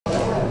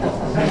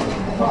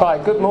Hi,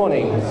 good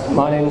morning.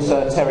 My name's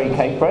Terry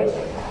Cakebread,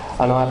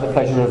 and I have the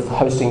pleasure of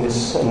hosting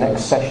this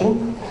next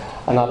session.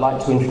 And I'd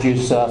like to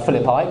introduce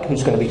Philip Ike,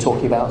 who's going to be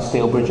talking about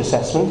steel bridge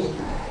assessment.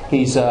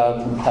 He's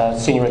a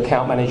senior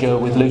account manager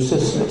with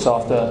LUSAS, looks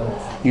after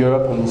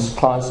Europe and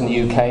clients in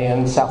the UK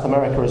and South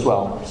America as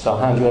well. So I'll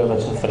hand you over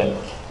to Philip.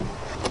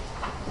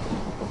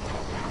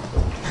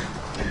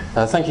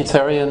 Thank you,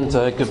 Terry, and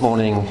good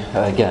morning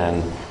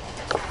again.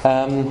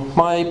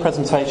 My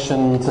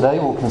presentation today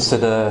will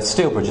consider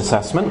steel bridge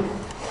assessment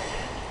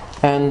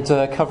and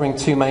covering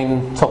two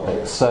main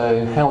topics.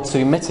 So how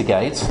to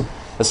mitigate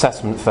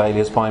assessment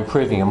failures by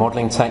improving your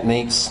modelling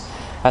techniques,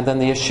 and then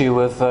the issue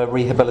of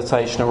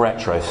rehabilitation and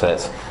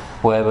retrofit,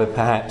 where we're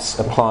perhaps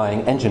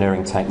applying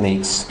engineering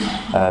techniques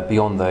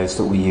beyond those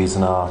that we use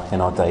in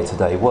our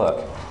day-to-day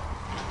work.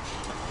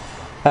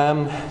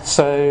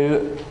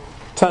 So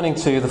turning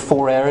to the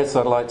four areas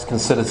I'd like to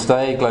consider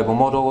today: global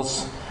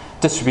models,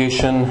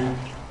 distribution,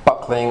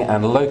 buckling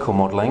and local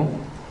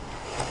modelling.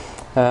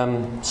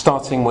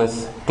 Starting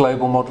with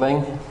global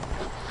modelling.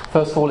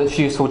 First of all, it's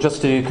useful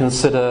just to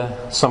consider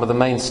some of the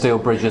main steel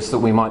bridges that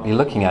we might be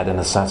looking at in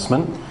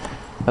assessment,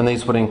 and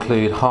these would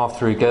include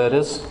half-through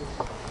girders,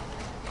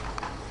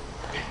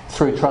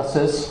 through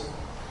trusses,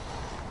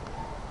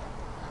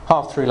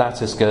 half-through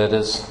lattice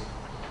girders,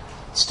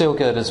 steel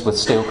girders with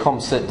steel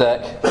composite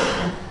deck,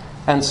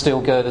 and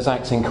steel girders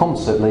acting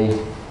compositely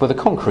with a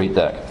concrete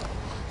deck.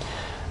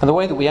 And the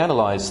way that we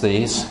analyse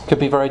these could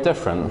be very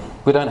different.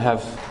 We don't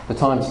have the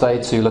time today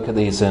to look at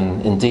these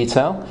in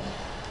detail,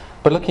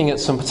 but looking at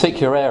some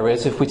particular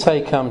areas, if we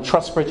take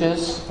truss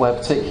bridges where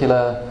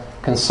particular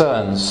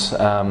concerns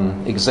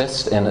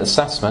exist in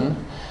assessment,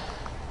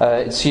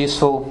 it's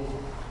useful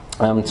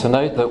to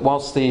note that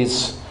whilst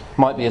these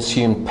might be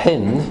assumed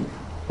pinned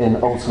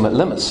in ultimate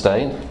limit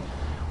state,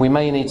 we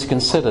may need to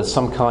consider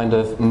some kind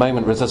of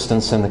moment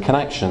resistance in the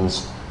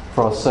connections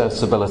for our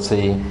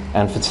serviceability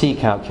and fatigue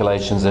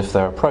calculations if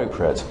they're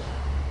appropriate.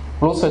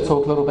 We'll also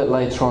talk a little bit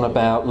later on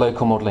about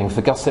local modelling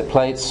for gusset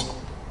plates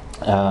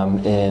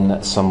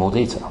in some more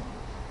detail.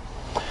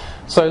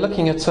 So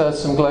looking at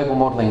some global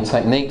modelling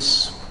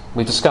techniques,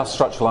 we discussed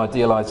structural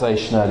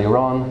idealisation earlier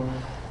on.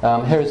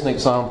 Here is an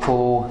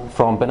example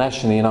from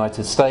Benesh in the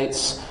United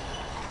States,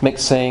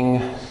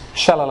 mixing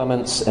shell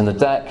elements in the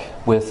deck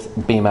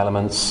with beam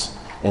elements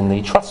in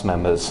the truss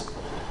members.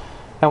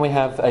 And we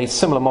have a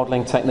similar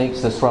modelling technique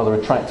to this rather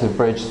attractive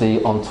bridge, the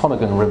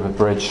Ontonagon River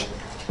Bridge,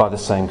 by the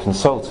same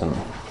consultant.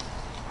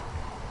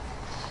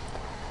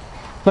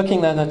 Looking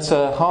then at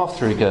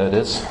half-through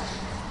girders,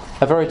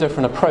 a very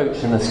different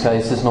approach in this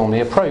case is normally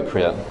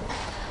appropriate.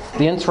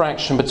 The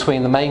interaction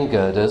between the main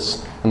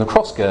girders and the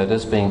cross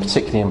girders being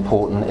particularly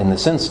important in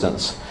this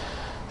instance.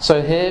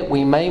 So here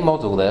we may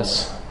model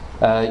this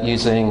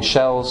using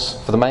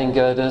shells for the main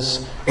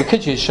girders. We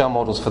could use shell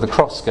models for the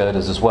cross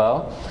girders as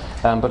well,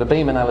 but a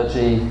beam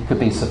analogy could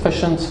be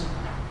sufficient,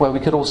 where we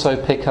could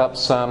also pick up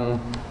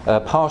some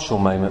partial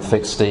moment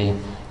fixity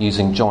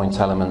using joint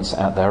elements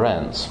at their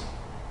ends.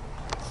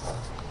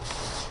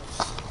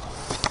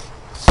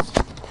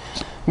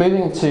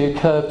 Moving to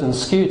curved and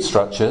skewed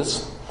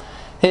structures,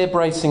 here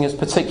bracing is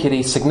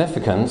particularly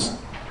significant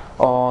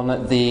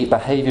on the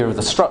behaviour of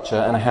the structure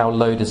and how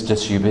load is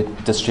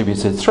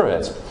distributed through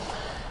it.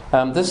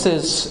 This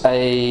is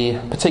a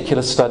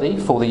particular study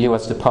for the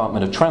US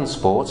Department of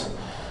Transport,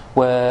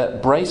 where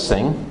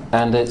bracing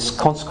and its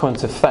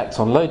consequent effect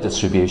on load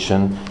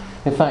distribution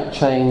in fact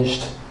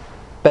changed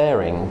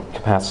bearing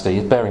capacity,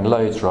 bearing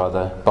loads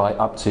rather, by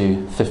up to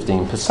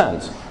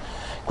 15%.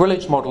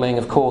 Grillage modelling,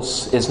 of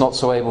course, is not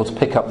so able to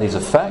pick up these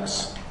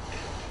effects,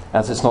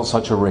 as it's not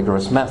such a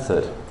rigorous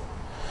method.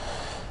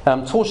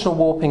 Torsional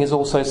warping is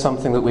also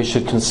something that we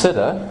should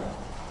consider,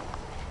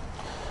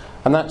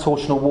 and that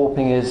torsional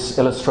warping is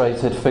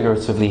illustrated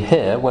figuratively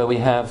here, where we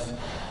have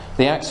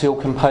the axial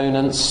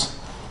components,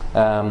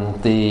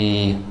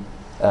 the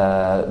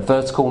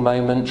vertical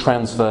moment,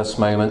 transverse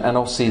moment, and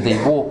obviously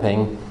the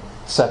warping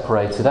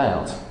separated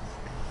out.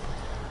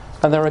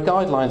 And there are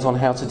guidelines on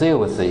how to deal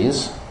with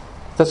these.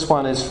 This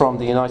one is from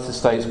the United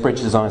States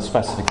Bridge Design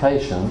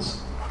Specifications,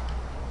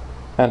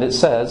 and it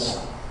says,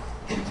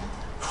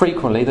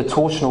 frequently the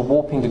torsional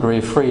warping degree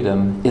of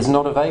freedom is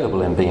not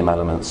available in beam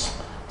elements,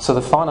 so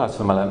the finite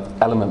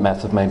element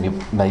method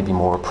may be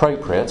more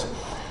appropriate,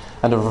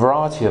 and a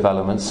variety of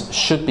elements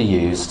should be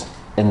used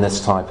in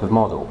this type of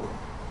model.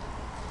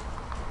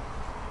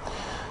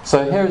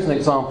 So here is an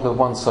example of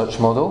one such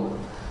model,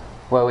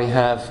 where we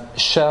have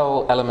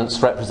shell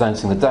elements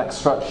representing the deck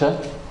structure.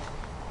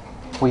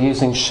 We're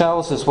using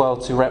shells as well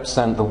to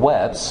represent the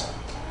webs,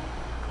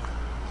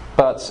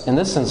 but in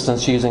this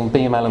instance using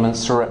beam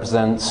elements to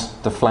represent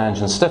the flange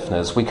and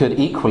stiffeners. We could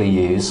equally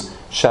use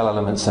shell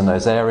elements in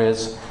those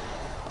areas,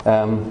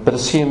 but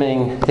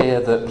assuming here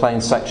that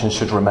plane sections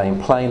should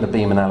remain plane, the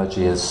beam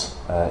analogy is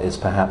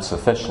perhaps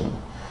sufficient.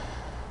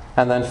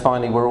 And then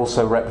finally we're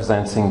also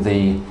representing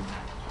the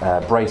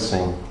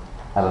bracing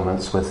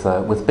elements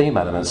with beam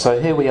elements. So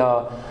here we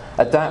are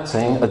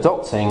adopting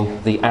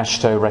the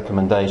AASHTO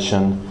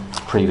recommendation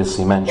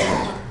previously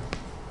mentioned.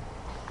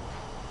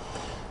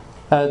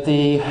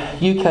 The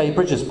UK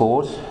Bridges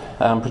Board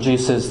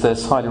produces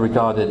this highly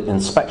regarded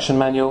inspection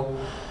manual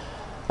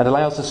and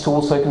allows us to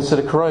also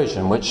consider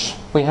corrosion, which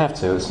we have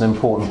to. It's an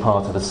important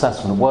part of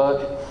assessment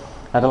work,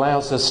 and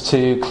allows us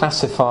to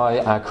classify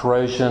our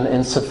corrosion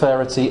in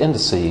severity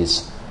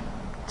indices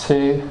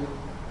 2,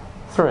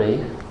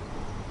 3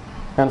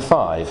 and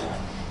 5.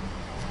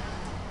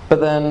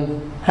 But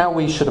then how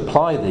we should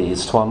apply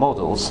these to our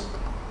models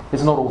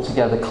is not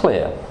altogether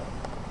clear.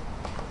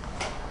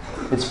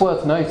 It's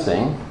worth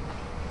noting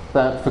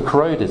that for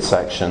corroded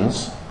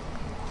sections,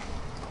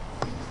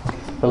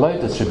 the load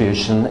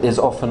distribution is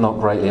often not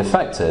greatly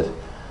affected,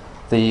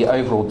 the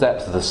overall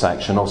depth of the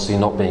section obviously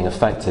not being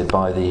affected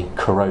by the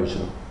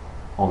corrosion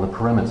on the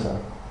perimeter.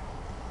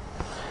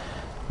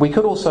 We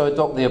could also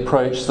adopt the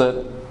approach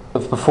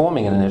of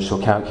performing an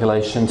initial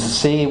calculation to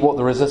see what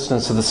the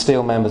resistance of the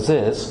steel members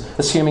is,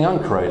 assuming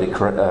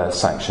uncorroded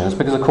sections,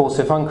 because of course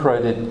if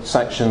uncorroded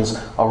sections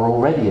are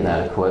already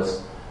inadequate,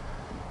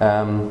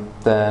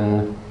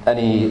 then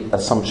any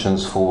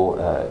assumptions for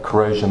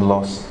corrosion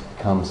loss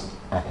becomes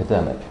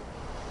academic.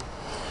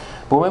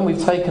 But when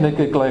we've taken a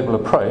good global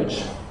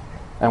approach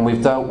and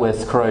we've dealt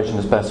with corrosion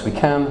as best we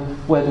can,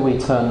 where do we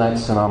turn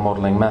next in our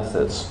modelling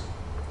methods?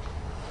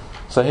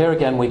 So here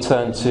again we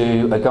turn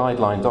to a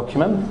guideline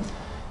document,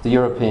 the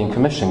European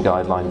Commission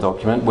guideline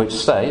document, which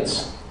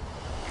states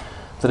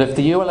that if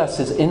the ULS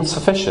is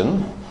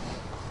insufficient,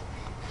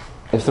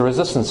 if the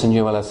resistance in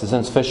ULS is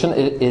insufficient,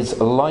 it is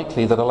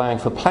likely that allowing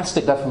for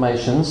plastic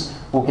deformations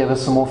will give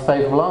us a more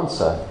favourable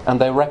answer. And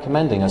they're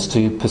recommending us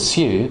to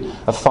pursue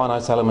a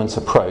finite element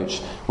approach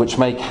which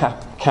may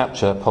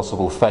capture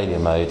possible failure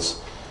modes.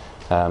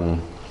 So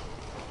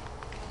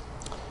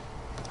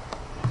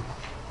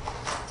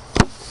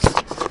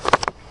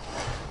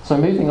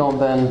moving on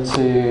then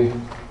to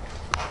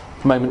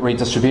moment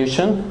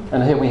redistribution,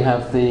 and here we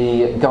have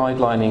the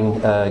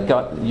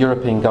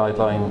European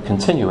guideline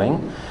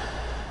continuing.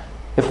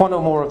 If one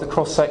or more of the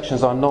cross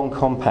sections are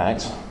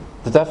non-compact,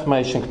 the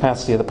deformation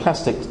capacity of the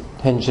plastic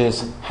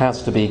hinges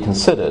has to be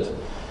considered.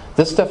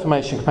 This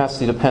deformation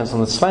capacity depends on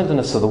the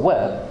slenderness of the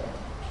web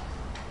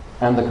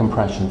and the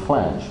compression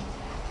flange.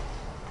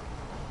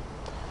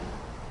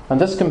 And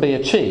this can be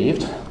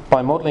achieved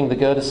by modelling the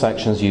girder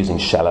sections using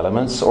shell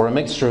elements or a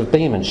mixture of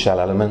beam and shell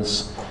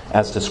elements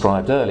as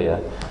described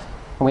earlier.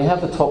 And we have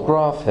the top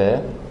graph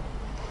here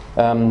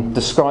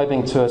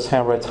describing to us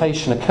how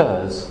rotation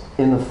occurs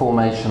in the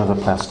formation of a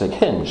plastic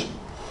hinge.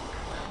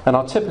 And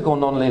our typical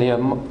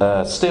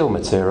nonlinear steel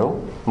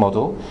material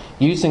model,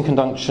 used in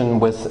conjunction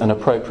with an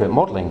appropriate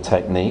modelling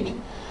technique,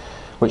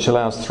 which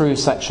allows through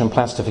section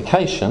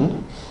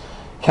plastification,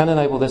 can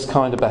enable this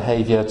kind of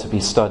behaviour to be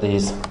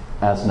studied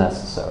as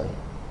necessary.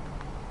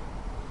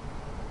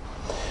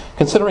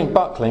 Considering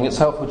buckling, it's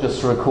helpful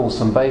just to recall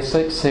some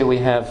basics. Here we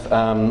have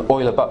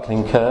Euler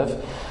buckling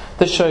curve.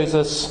 This shows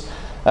us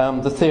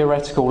the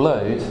theoretical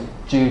load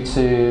due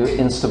to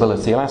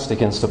instability,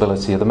 elastic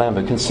instability of the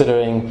member,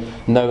 considering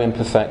no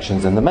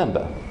imperfections in the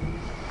member.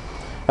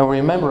 And we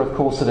remember, of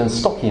course, that in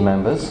stocky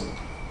members,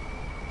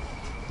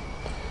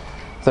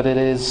 that it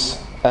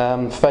is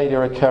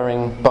failure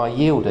occurring by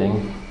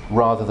yielding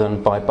rather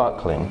than by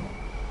buckling.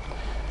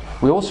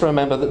 We also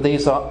remember that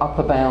these are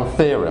upper bound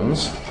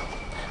theorems.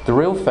 The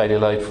real failure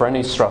load for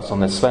any strut on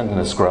this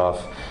slenderness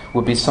graph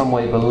would be some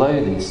way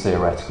below these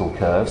theoretical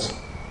curves,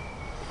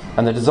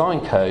 and the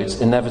design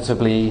codes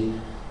inevitably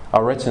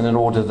are written in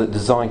order that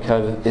design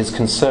code is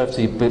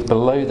conservatively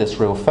below this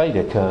real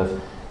failure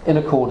curve in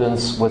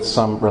accordance with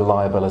some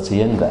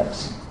reliability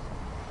index.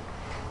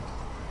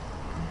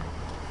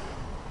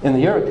 In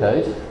the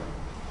Eurocode,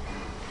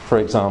 for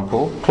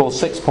example,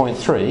 clause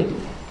 6.3,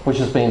 which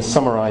has been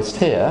summarised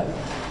here,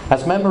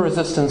 has member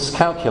resistance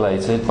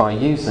calculated by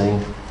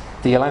using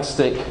the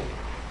elastic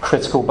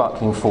critical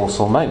buckling force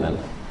or moment.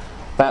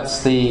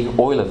 That's the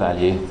Euler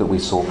value that we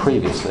saw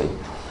previously.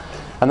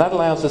 And that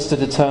allows us to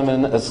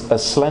determine a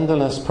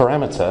slenderness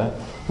parameter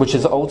which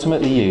is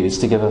ultimately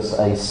used to give us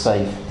a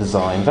safe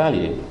design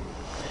value.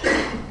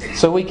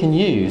 So we can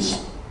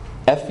use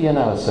FE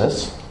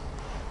analysis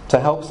to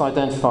help us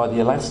identify the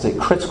elastic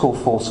critical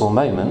force or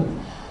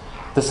moment,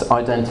 this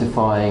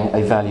identifying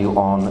a value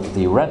on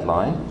the red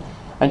line,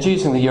 and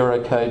using the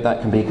Eurocode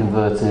that can be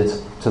converted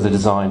to the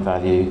design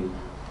value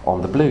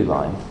on the blue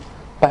line.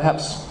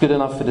 Perhaps good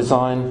enough for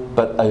design,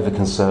 but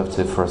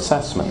over-conservative for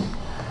assessment.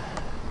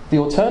 The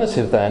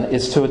alternative then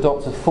is to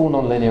adopt a full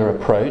nonlinear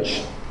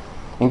approach,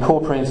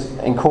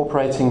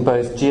 incorporating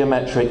both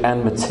geometric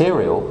and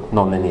material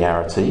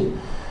nonlinearity,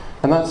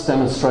 and that's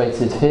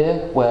demonstrated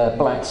here, where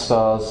black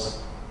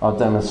stars are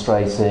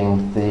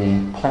demonstrating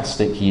the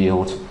plastic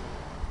yield,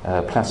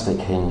 plastic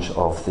hinge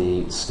of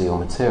the steel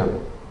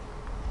material.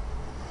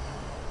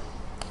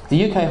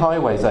 The UK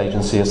Highways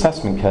Agency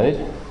Assessment Code,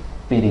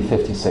 BD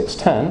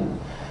 5610,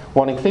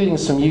 while including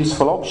some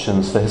useful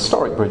options for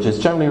historic bridges,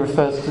 generally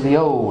refers to the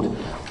old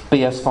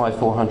BS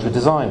 5400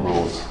 design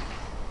rules,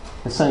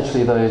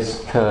 essentially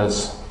those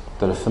curves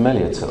that are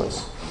familiar to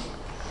us.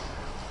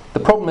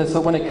 The problem is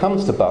that when it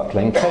comes to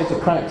buckling, codes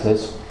of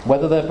practice,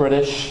 whether they're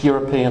British,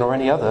 European or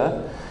any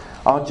other,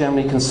 are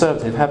generally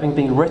conservative, having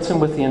been written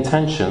with the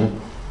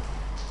intention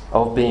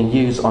of being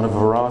used on a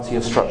variety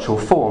of structural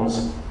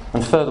forms,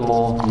 and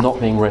furthermore not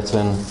being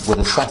written with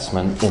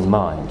assessment in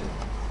mind.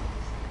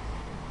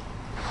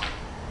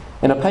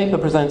 In a paper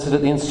presented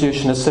at the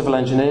Institution of Civil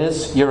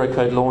Engineers,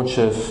 Eurocode launch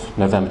of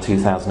November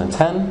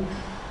 2010,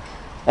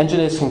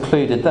 engineers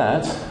concluded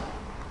that,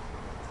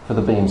 for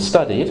the beam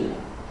studied,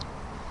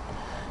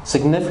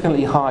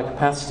 significantly higher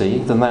capacity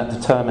than that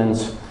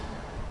determined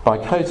by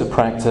codes of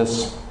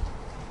practice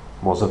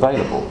was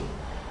available.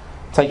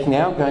 Taking the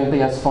outgoing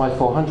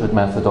BS5400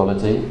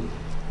 methodology,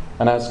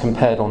 and as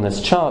compared on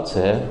this chart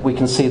here, we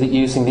can see that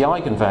using the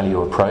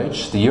eigenvalue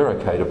approach, the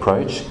Eurocode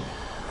approach,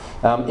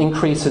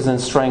 increases in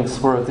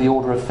strength were of the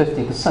order of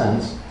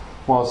 50%,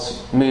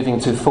 whilst moving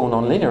to full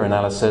nonlinear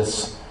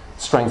analysis,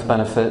 strength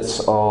benefits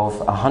of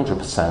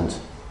 100%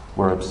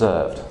 were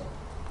observed.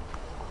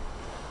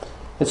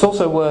 It's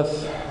also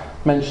worth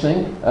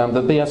mentioning that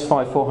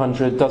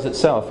BS5400 does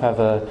itself have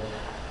a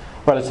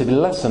relatively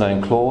lesser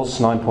known clause,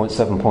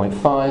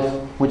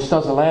 9.7.5, which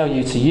does allow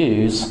you to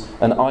use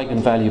an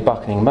eigenvalue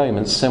buckling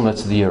moment similar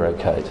to the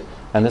Eurocode.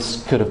 And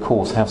this could, of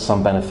course, have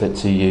some benefit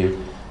to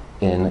you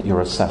in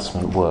your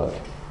assessment work.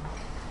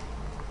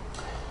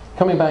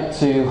 Coming back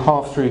to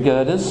half-through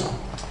girders,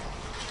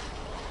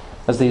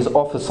 as these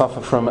often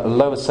suffer from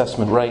low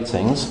assessment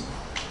ratings,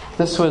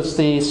 this was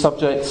the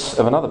subject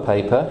of another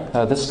paper,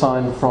 this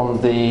time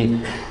from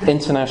the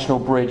International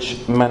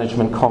Bridge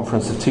Management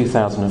Conference of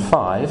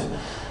 2005,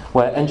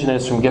 where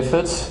engineers from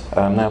Gifford,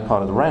 now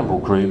part of the Ramble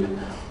Group,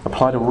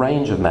 applied a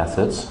range of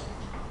methods,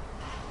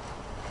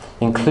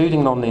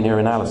 including nonlinear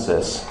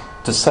analysis,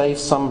 to save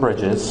some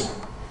bridges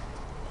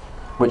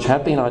which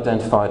had been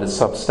identified as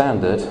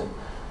substandard,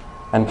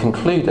 and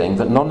concluding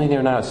that nonlinear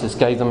analysis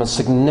gave them a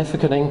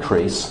significant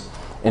increase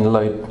in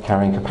load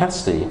carrying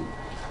capacity.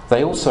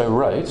 They also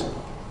wrote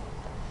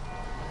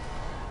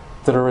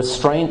that a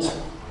restraint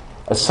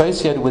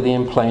associated with the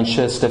in-plane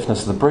shear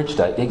stiffness of the bridge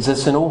deck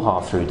exists in all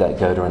half-through deck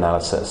girder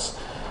analysis.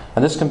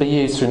 And this can be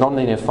used through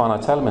nonlinear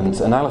finite element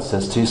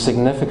analysis to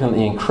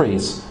significantly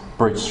increase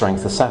bridge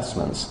strength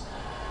assessments.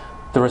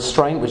 The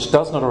restraint, which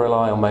does not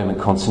rely on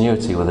moment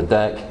continuity with a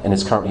deck and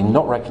is currently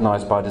not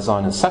recognised by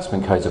design and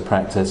assessment codes of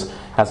practice,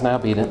 has now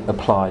been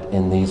applied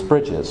in these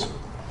bridges.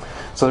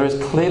 So there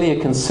is clearly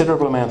a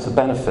considerable amount of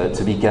benefit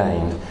to be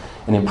gained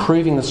in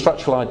improving the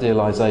structural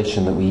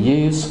idealisation that we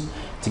use,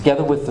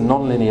 together with the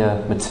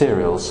nonlinear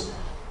materials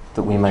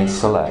that we may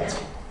select.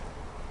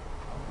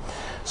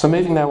 So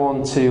moving now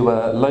on to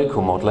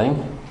local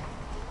modelling,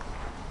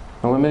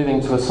 and we're moving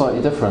to a slightly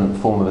different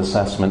form of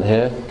assessment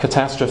here,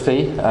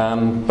 catastrophe,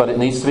 but it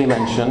needs to be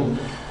mentioned.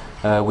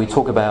 We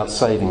talk about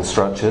saving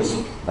structures,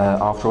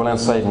 after all, and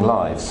saving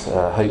lives,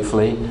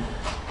 hopefully.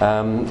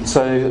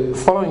 So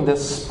following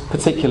this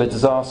particular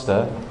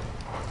disaster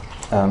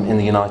in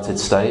the United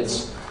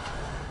States,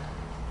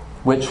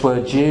 which were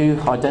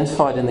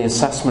identified in the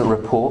assessment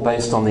report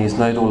based on these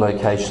nodal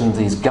locations,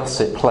 these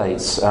gusset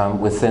plates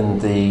within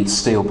the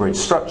steel bridge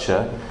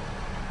structure,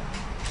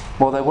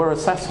 well, there were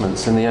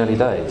assessments in the early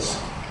days,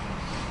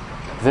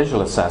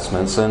 visual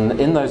assessments, and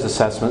in those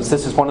assessments,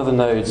 this is one of the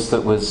nodes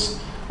that was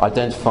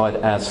identified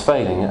as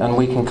failing, and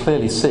we can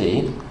clearly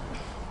see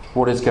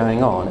what is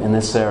going on in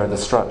this area of the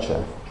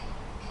structure.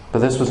 But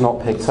this was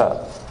not picked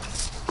up.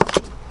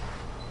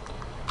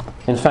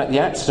 In fact, the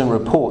accident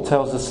report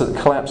tells us that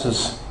the collapse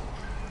is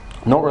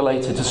not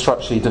related to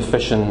structurally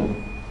deficient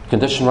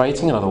condition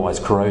rating, and otherwise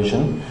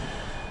corrosion.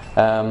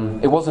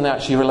 It wasn't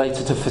actually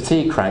related to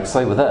fatigue cracks,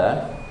 they were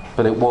there,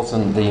 but it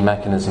wasn't the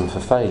mechanism for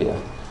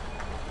failure.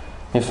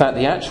 In fact,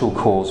 the actual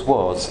cause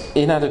was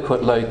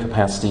inadequate load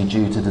capacity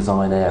due to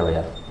design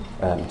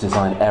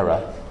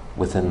error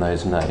within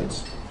those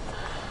nodes.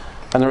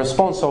 And the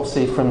response,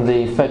 obviously, from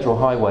the Federal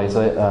Highways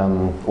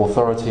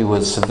Authority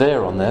was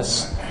severe on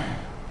this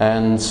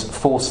and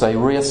forced a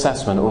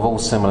reassessment of all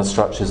similar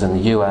structures in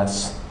the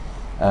US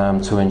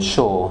to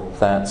ensure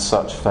that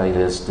such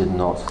failures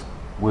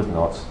would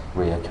not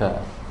reoccur.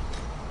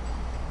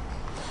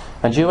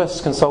 And US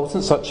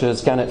consultants such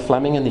as Gannett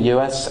Fleming in the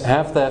US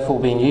have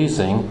therefore been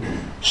using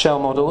shell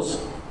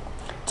models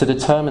to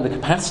determine the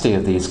capacity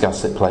of these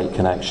gusset plate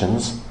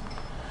connections,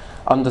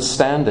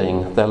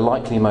 understanding their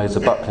likely modes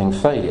of buckling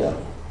failure.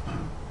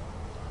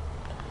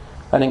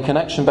 And in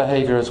connection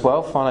behaviour as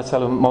well, finite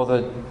element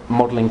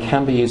modelling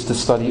can be used to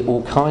study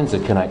all kinds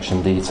of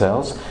connection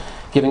details,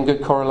 giving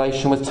good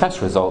correlation with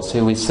test results.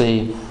 Here we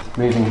see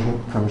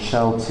moving from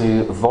shell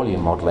to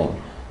volume modelling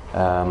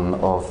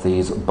of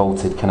these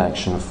bolted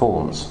connection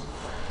forms.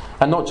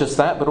 And not just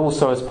that, but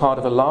also as part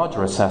of a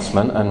larger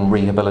assessment and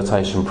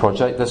rehabilitation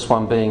project, this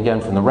one being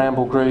again from the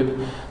Ramble Group,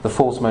 the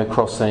Forsmo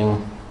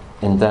crossing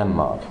in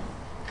Denmark.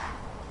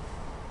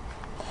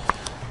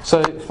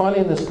 So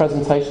finally in this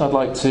presentation I'd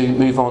like to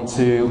move on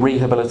to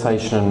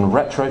rehabilitation and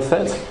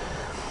retrofit,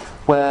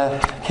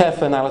 where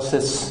careful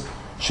analysis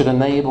should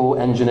enable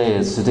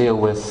engineers to deal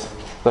with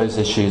those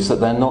issues that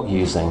they're not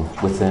using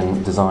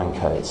within design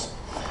codes.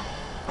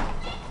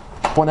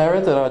 One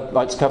area that I'd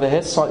like to cover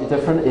here, slightly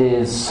different,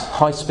 is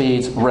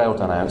high-speed rail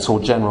dynamics, or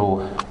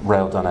general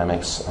rail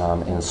dynamics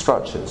in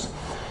structures.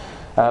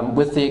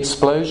 With the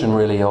explosion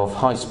really of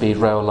high-speed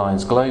rail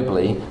lines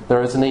globally,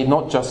 there is a need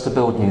not just to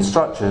build new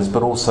structures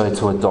but also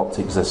to adopt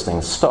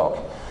existing stock.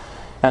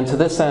 And to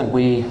this end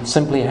we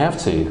simply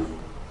have to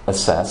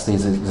assess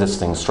these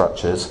existing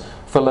structures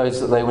for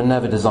loads that they were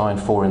never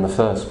designed for in the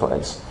first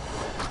place.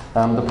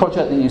 The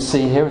project that you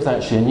see here is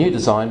actually a new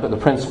design, but the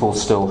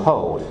principles still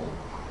hold.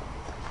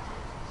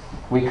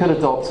 We could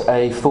adopt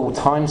a full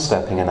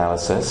time-stepping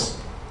analysis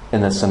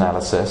in this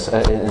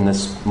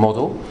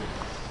model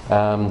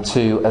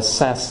to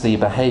assess the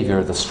behaviour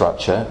of the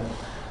structure,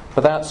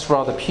 but that's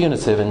rather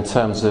punitive in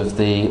terms of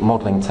the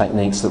modelling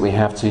techniques that we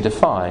have to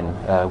define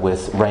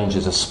with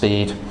ranges of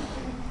speed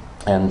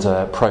and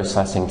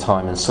processing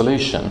time and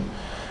solution.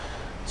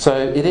 So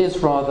it is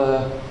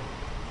rather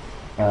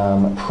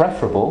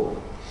preferable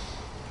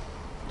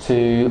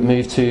to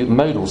move to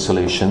modal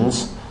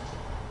solutions,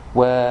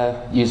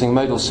 where using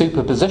modal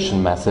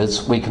superposition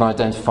methods we can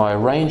identify a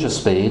range of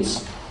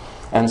speeds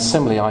and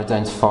similarly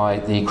identify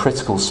the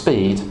critical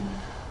speed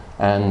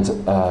and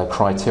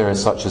criteria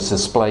such as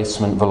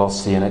displacement,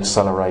 velocity and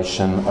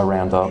acceleration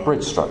around our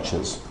bridge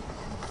structures,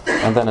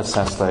 and then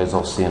assess those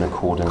obviously in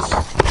accordance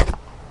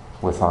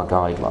with our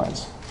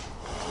guidelines.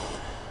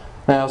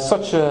 Now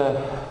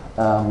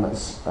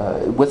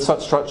with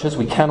such structures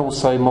we can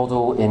also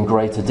model in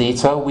greater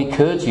detail. We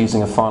could,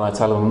 using a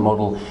finite element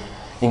model,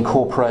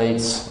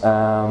 incorporate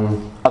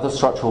other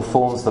structural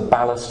forms, the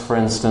ballast for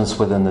instance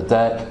within the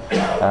deck,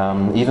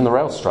 even the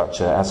rail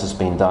structure as has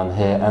been done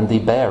here, and the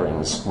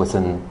bearings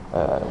within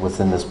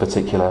this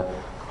particular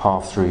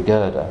half-through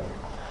girder.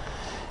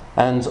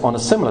 And on a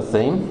similar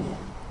theme,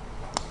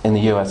 in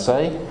the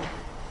USA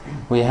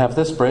we have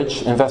this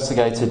bridge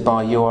investigated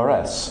by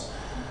URS,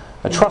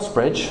 a truss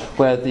bridge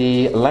where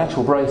the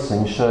lateral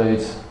bracing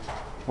showed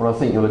what I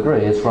think you'll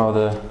agree is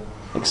rather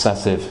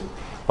excessive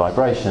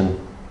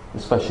vibration,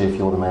 especially if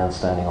you're the man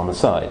standing on the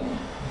side.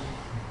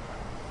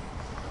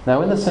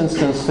 Now in this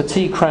instance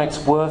fatigue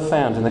cracks were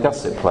found in the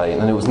gusset plate,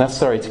 and it was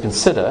necessary to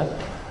consider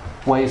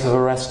ways of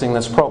arresting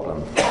this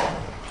problem.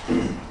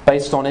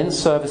 Based on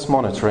in-service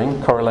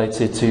monitoring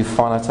correlated to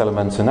finite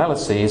element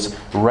analyses,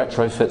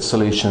 retrofit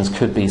solutions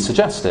could be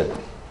suggested.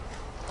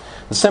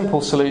 The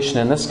simple solution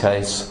in this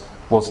case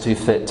was to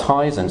fit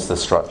ties into the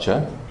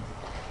structure,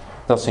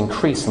 thus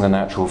increasing the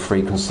natural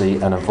frequency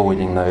and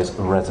avoiding those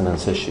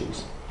resonance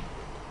issues.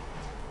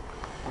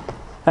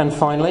 And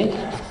finally,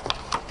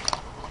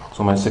 it's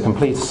almost a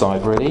complete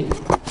aside really,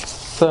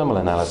 thermal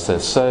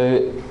analysis.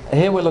 So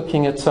here we're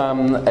looking at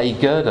a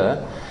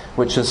girder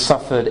which has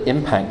suffered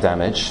impact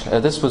damage.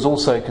 This was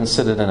also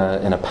considered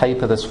in a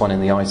paper, this one in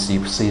the IC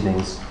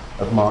Proceedings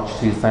of March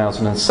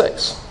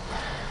 2006.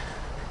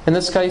 In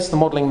this case the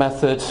modelling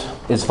method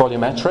is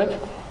volumetric,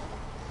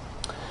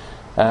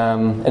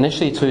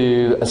 initially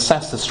to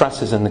assess the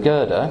stresses in the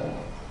girder,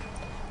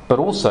 but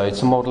also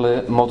to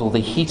model the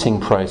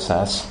heating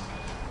process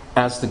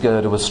as the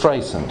girder was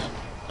straightened.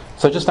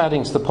 So just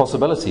adding to the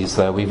possibilities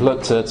there, we've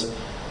looked at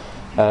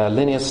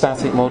linear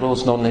static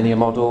models, non-linear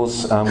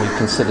models, we've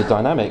considered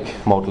dynamic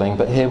modelling,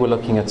 but here we're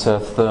looking at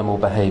thermal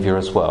behaviour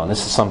as well, and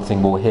this is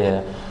something we'll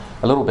hear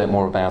a little bit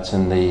more about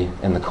in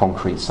the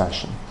concrete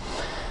session.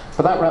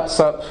 But that wraps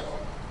up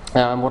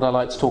what I'd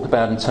like to talk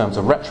about in terms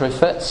of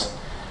retrofits,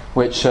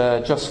 which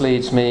just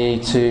leads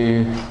me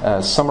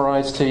to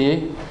summarise to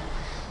you.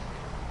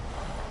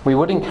 We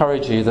would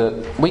encourage you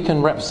that we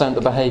can represent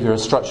the behaviour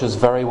of structures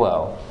very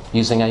well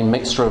using a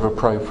mixture of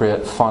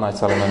appropriate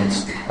finite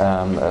elements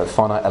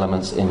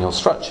in your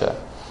structure.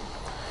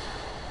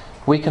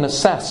 We can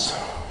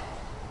assess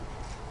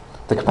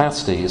the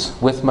capacities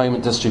with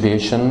moment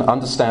distribution,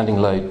 understanding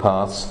load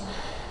paths,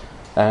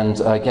 and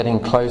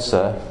getting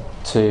closer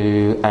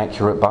to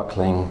accurate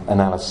buckling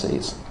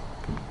analyses.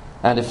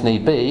 And if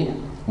need be,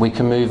 we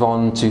can move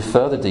on to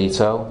further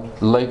detail,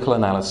 local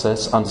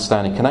analysis,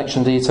 understanding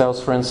connection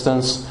details for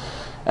instance,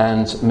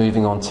 and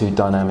moving on to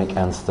dynamic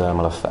and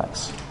thermal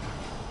effects.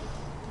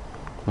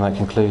 And that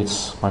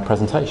concludes my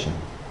presentation.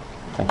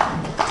 Thank you.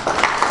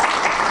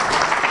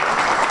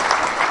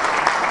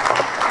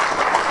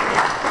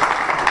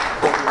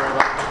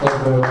 Thank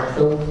you very much,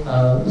 Phil.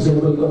 Has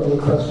anybody got any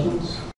questions?